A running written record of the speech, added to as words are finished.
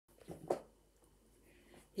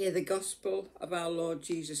Hear the Gospel of our Lord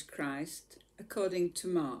Jesus Christ according to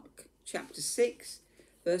Mark, chapter 6,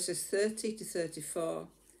 verses 30 to 34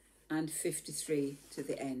 and 53 to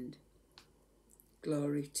the end.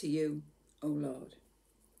 Glory to you, O Lord.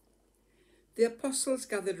 The apostles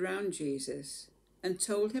gathered round Jesus and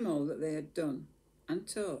told him all that they had done and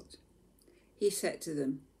taught. He said to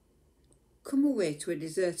them, "Come away to a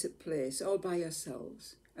deserted place all by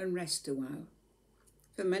yourselves and rest a while."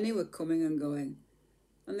 For many were coming and going,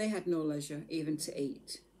 and they had no leisure even to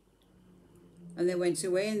eat. And they went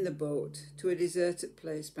away in the boat to a deserted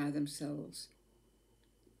place by themselves.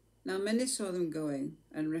 Now many saw them going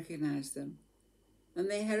and recognized them, and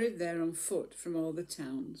they hurried there on foot from all the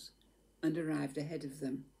towns and arrived ahead of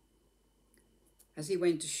them. As he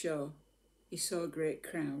went ashore, he saw a great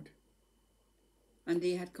crowd, and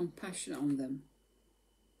he had compassion on them,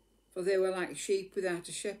 for they were like sheep without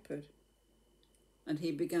a shepherd, and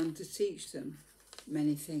he began to teach them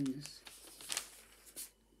many things.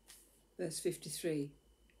 Verse 53.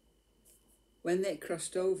 When they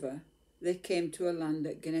crossed over, they came to a land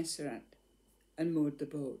at Gennesaret and moored the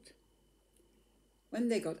boat. When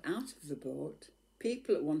they got out of the boat,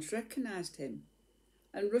 people at once recognized him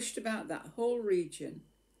and rushed about that whole region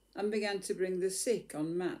and began to bring the sick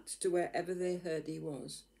on mats to wherever they heard he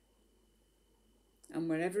was. And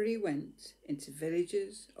wherever he went, into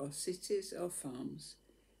villages or cities or farms,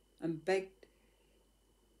 and begged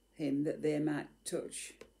him that they might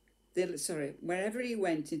touch. Wherever he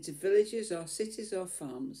went, into villages or cities or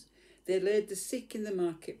farms, they laid the sick in the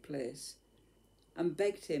marketplace and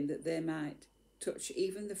begged him that they might touch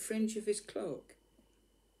even the fringe of his cloak,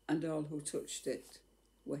 and all who touched it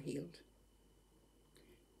were healed.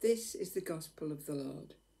 This is the gospel of the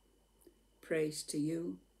Lord. Praise to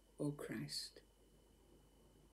you, O Christ.